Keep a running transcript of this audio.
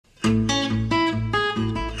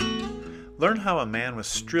Learn how a man was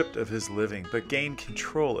stripped of his living but gained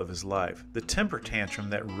control of his life, the temper tantrum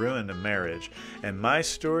that ruined a marriage, and my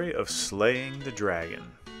story of slaying the dragon.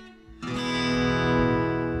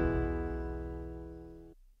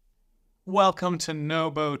 Welcome to No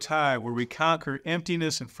Bow Tie, where we conquer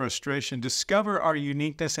emptiness and frustration, discover our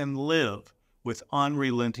uniqueness, and live with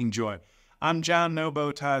unrelenting joy. I'm John No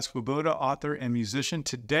Bow Tie Swoboda, author and musician.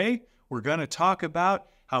 Today, we're going to talk about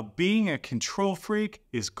how being a control freak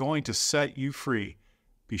is going to set you free.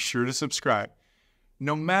 Be sure to subscribe.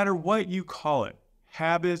 No matter what you call it,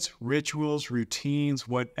 habits, rituals, routines,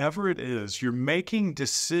 whatever it is, you're making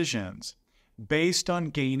decisions based on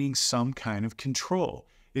gaining some kind of control.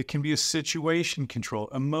 It can be a situation control,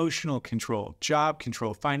 emotional control, job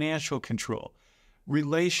control, financial control,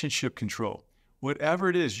 relationship control. Whatever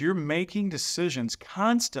it is, you're making decisions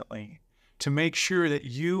constantly to make sure that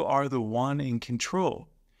you are the one in control.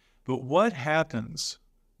 But what happens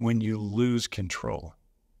when you lose control?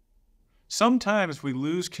 Sometimes we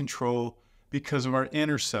lose control because of our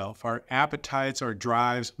inner self, our appetites, our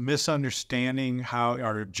drives, misunderstanding how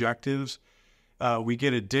our objectives. We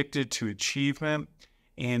get addicted to achievement,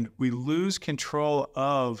 and we lose control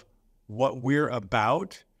of what we're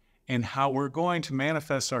about and how we're going to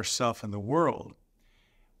manifest ourselves in the world.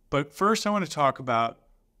 But first, I want to talk about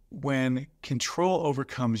when control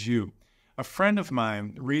overcomes you. A friend of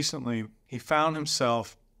mine recently, he found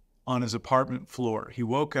himself on his apartment floor. He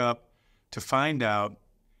woke up to find out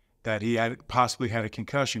that he had possibly had a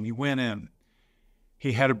concussion. He went in.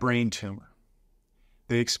 He had a brain tumor.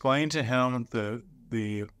 They explained to him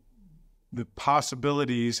the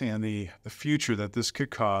possibilities and the future that this could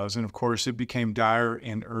cause, and of course, it became dire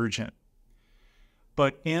and urgent.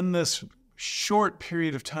 But in this short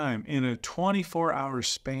period of time, in a 24-hour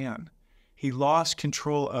span, he lost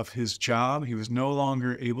control of his job. He was no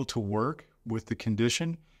longer able to work with the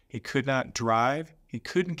condition. He could not drive. He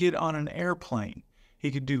couldn't get on an airplane. He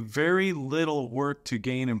could do very little work to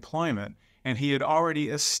gain employment, and he had already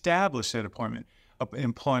established that employment.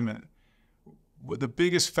 The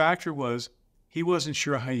biggest factor was he wasn't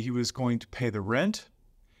sure how he was going to pay the rent,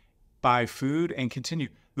 buy food, and continue.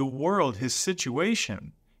 The world, his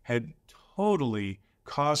situation, had totally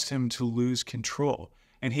caused him to lose control.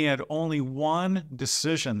 And he had only one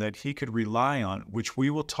decision that he could rely on, which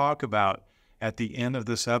we will talk about at the end of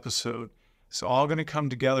this episode. It's all going to come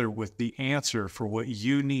together with the answer for what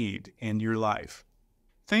you need in your life.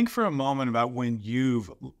 Think for a moment about when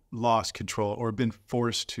you've lost control or been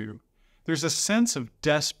forced to. There's a sense of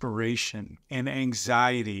desperation and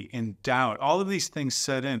anxiety and doubt. All of these things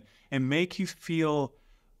set in and make you feel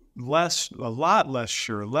a lot less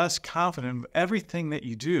sure, less confident of everything that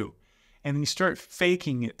you do. And you start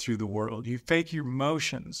faking it through the world. You fake your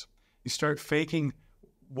emotions. You start faking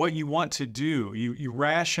what you want to do. You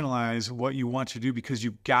rationalize what you want to do because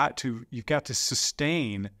you've got to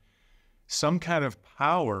sustain some kind of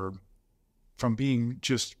power from being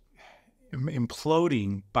just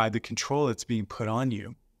imploding by the control that's being put on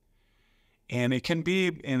you. And it can be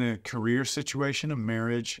in a career situation, a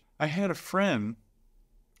marriage. I had a friend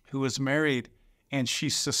who was married, and she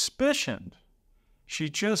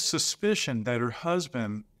just suspicioned that her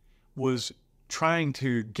husband was trying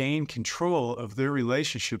to gain control of their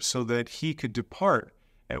relationship so that he could depart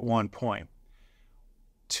at one point.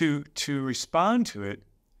 To respond to it,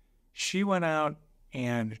 she went out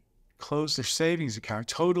and closed their savings account,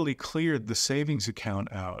 totally cleared the savings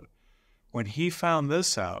account out. When he found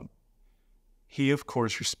this out, he, of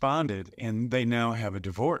course, responded, and they now have a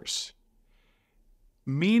divorce.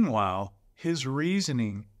 Meanwhile, his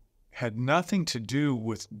reasoning had nothing to do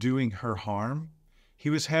with doing her harm. He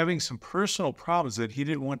was having some personal problems that he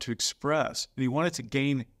didn't want to express, and he wanted to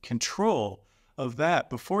gain control of that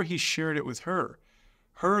before he shared it with her.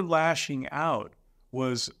 Her lashing out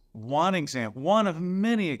was one example, one of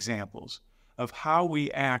many examples of how we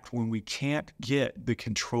act when we can't get the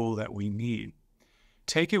control that we need.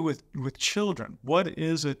 Take it with children. What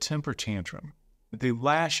is a temper tantrum? They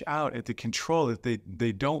lash out at the control that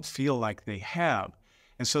they don't feel like they have.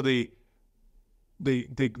 And so they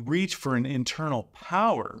reach for an internal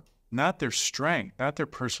power, not their strength, not their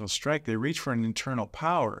personal strength. They reach for an internal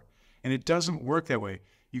power, and it doesn't work that way.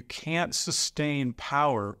 You can't sustain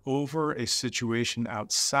power over a situation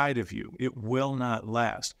outside of you. It will not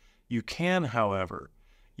last. You can, however,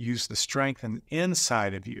 use the strength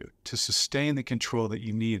inside of you to sustain the control that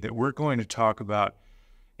you need, that we're going to talk about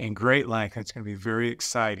in great length. It's going to be very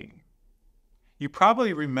exciting. You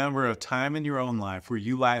probably remember a time in your own life where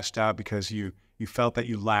you lashed out because you felt that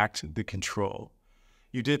you lacked the control.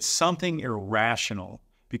 You did something irrational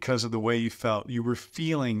because of the way you felt. You were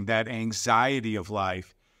feeling that anxiety of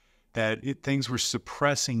life that things were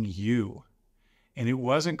suppressing you and it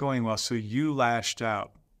wasn't going well, so you lashed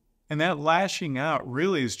out. And that lashing out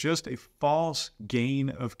really is just a false gain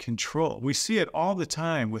of control. We see it all the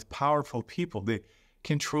time with powerful people. They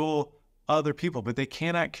control other people, but they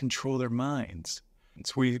cannot control their minds.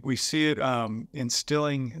 So we see it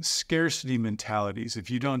instilling scarcity mentalities. If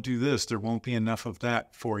you don't do this, there won't be enough of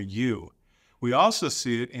that for you. We also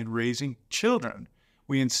see it in raising children.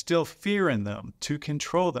 We instill fear in them to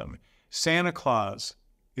control them. Santa Claus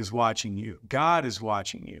is watching you. God is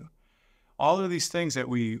watching you. All of these things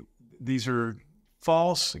these are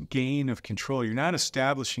false gain of control. You're not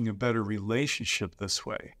establishing a better relationship this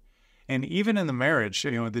way. And even in the marriage,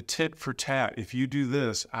 the tit for tat, if you do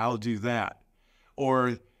this, I'll do that.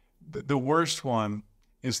 Or the worst one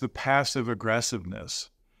is the passive aggressiveness,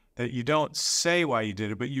 that you don't say why you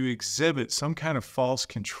did it, but you exhibit some kind of false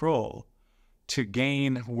control to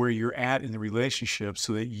gain where you're at in the relationship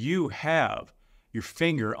so that you have your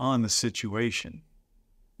finger on the situation.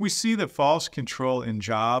 We see the false control in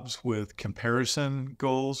jobs with comparison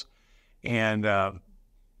goals and,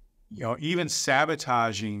 even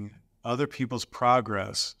sabotaging other people's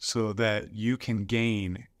progress so that you can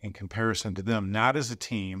gain in comparison to them, not as a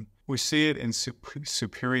team. We see it in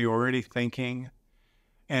superiority thinking.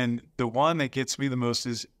 And the one that gets me the most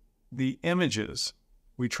is the images.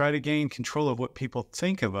 We try to gain control of what people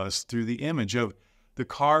think of us through the image of the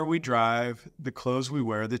car we drive, the clothes we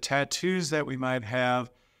wear, the tattoos that we might have,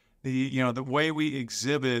 the way we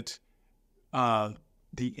exhibit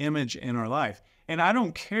the image in our life. And I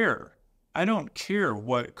don't care. I don't care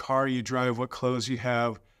what car you drive, what clothes you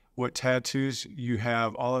have, what tattoos you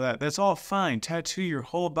have, all of that. That's all fine. Tattoo your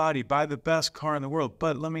whole body, buy the best car in the world.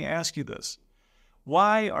 But let me ask you this.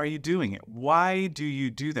 Why are you doing it? Why do you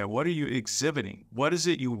do that? What are you exhibiting? What is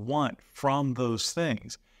it you want from those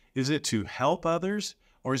things? Is it to help others,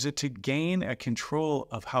 or is it to gain a control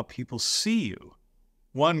of how people see you?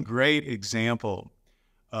 One great example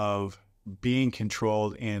of being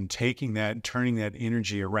controlled and taking that and turning that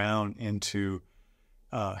energy around into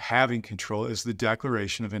having control is the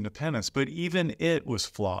Declaration of Independence. But even it was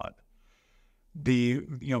flawed.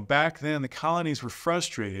 Back then the colonies were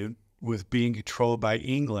frustrated with being controlled by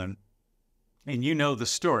England. And you know the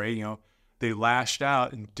story, they lashed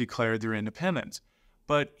out and declared their independence.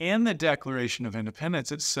 But in the Declaration of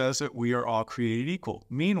Independence, it says that we are all created equal.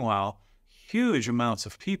 Meanwhile, huge amounts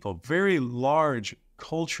of people, very large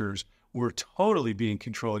cultures, were totally being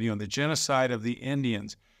controlled. The genocide of the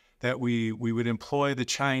Indians, that we would employ the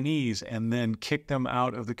Chinese and then kick them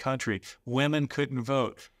out of the country. Women couldn't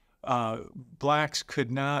vote. Blacks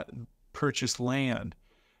could not purchase land.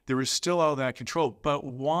 There was still all that control, but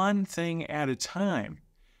one thing at a time,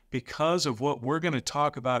 because of what we're going to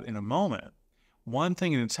talk about in a moment, one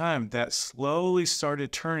thing at a time, that slowly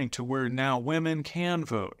started turning to where now women can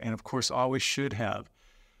vote, and of course always should have.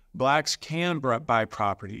 Blacks can buy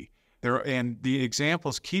property. And the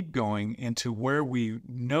examples keep going into where we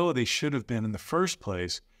know they should have been in the first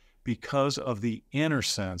place because of the inner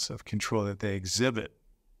sense of control that they exhibit.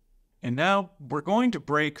 And now we're going to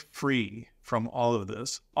break free from all of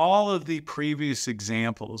this. All of the previous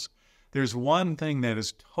examples, there's one thing that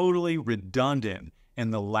is totally redundant in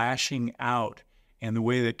the lashing out and the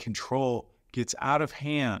way that control gets out of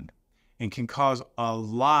hand and can cause a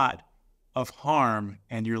lot of harm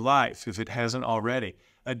in your life if it hasn't already.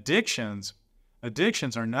 Addictions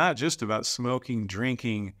are not just about smoking,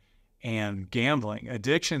 drinking, and gambling.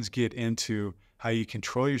 Addictions get into how you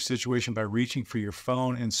control your situation by reaching for your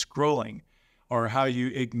phone and scrolling, or how you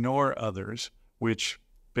ignore others, which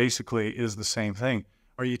basically is the same thing.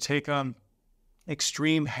 Or you take on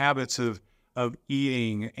extreme habits of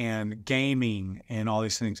eating and gaming and all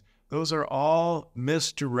these things. Those are all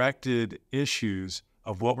misdirected issues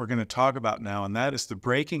of what we're going to talk about now, and that is the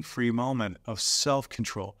breaking free moment of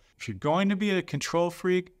self-control. If you're going to be a control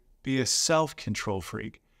freak, be a self-control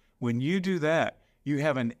freak. When you do that, you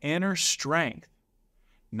have an inner strength,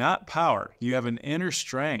 not power. You have an inner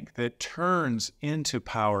strength that turns into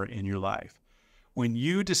power in your life. When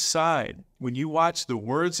you decide, when you watch the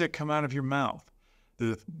words that come out of your mouth,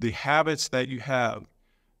 the habits that you have,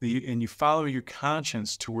 and you follow your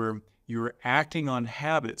conscience to where you're acting on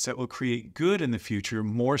habits that will create good in the future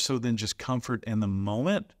more so than just comfort in the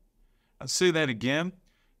moment. I'll say that again.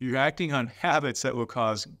 You're acting on habits that will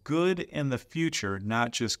cause good in the future,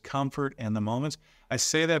 not just comfort in the moments. I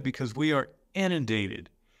say that because we are inundated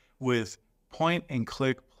with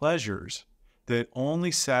point-and-click pleasures that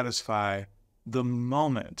only satisfy the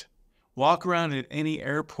moment. Walk around at any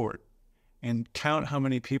airport and count how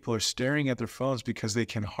many people are staring at their phones because they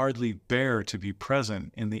can hardly bear to be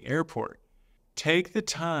present in the airport. take the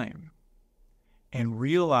time and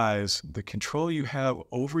realize the control you have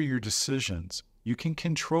over your decisions. You can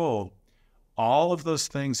control all of those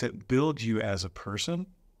things that build you as a person.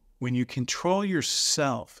 When you control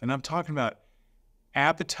yourself, and I'm talking about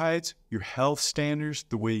appetites, your health standards,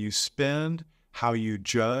 the way you spend, how you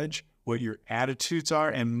judge, what your attitudes are,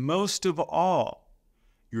 and most of all,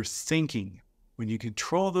 your thinking. When you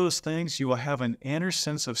control those things, you will have an inner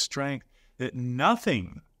sense of strength that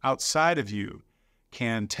nothing outside of you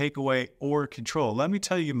can take away or control. Let me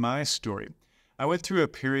tell you my story. I went through a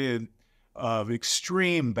period of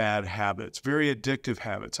extreme bad habits, very addictive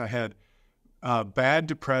habits. I had bad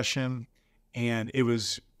depression, and it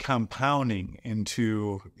was compounding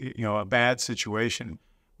into, a bad situation.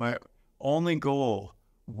 My only goal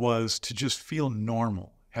was to just feel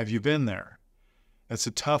normal. Have you been there? That's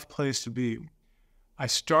a tough place to be. I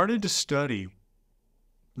started to study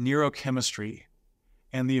neurochemistry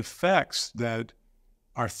and the effects that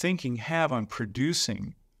our thinking have on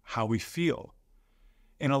producing how we feel.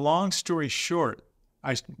 In a long story short,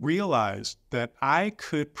 I realized that I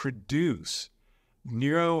could produce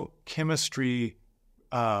neurochemistry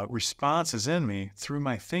responses in me through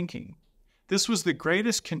my thinking. This was the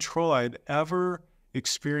greatest control I'd ever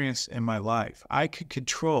experienced in my life. I could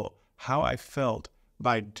control how I felt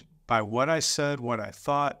by what I said, what I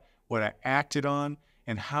thought, what I acted on,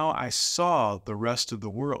 and how I saw the rest of the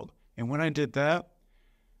world. And when I did that,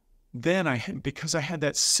 then because I had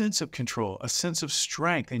that sense of control, a sense of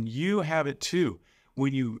strength, and you have it too.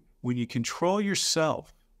 When you control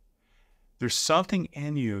yourself, there's something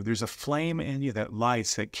in you, there's a flame in you that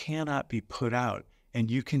lights that cannot be put out, and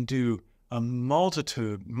you can do a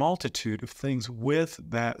multitude of things with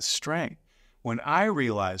that strength. When I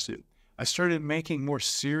realized it, I started making more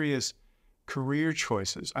serious career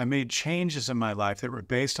choices. I made changes in my life that were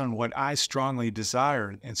based on what I strongly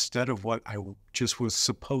desired instead of what I just was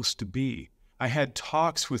supposed to be. I had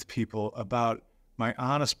talks with people about my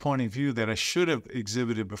honest point of view that I should have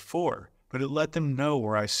exhibited before, but it let them know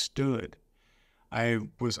where I stood. I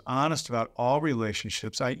was honest about all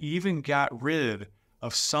relationships. I even got rid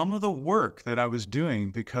of some of the work that I was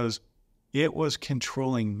doing because it was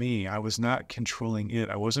controlling me. I was not controlling it.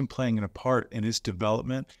 I wasn't playing a part in its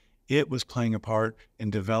development. It was playing a part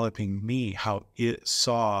in developing me, how it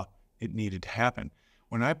saw it needed to happen.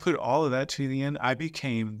 When I put all of that to the end, I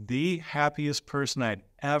became the happiest person I'd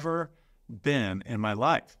ever been in my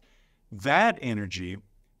life. That energy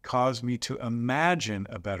caused me to imagine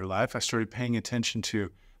a better life. I started paying attention to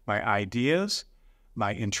my ideas,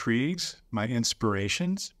 my intrigues, my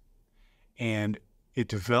inspirations, and it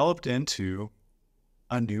developed into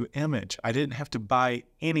a new image. I didn't have to buy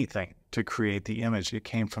anything to create the image. It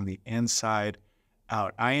came from the inside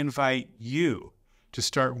out. I invite you to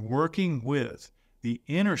start working with the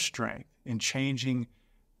inner strength in changing.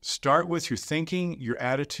 Start with your thinking, your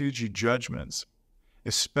attitudes, your judgments,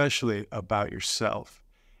 especially about yourself.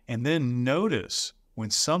 And then notice when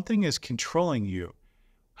something is controlling you,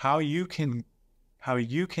 how you can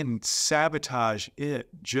sabotage it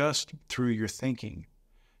just through your thinking.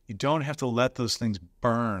 You don't have to let those things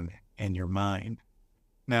burn in your mind.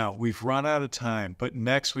 Now, we've run out of time, but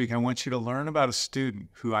next week I want you to learn about a student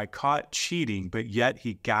who I caught cheating, but yet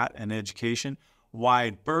he got an education, why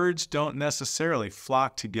birds don't necessarily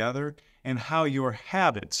flock together, and how your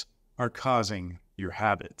habits are causing your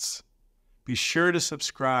habits. Be sure to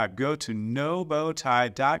subscribe. Go to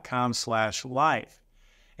nobowtie.com/life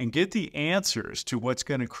and get the answers to what's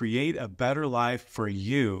going to create a better life for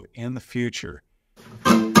you in the future.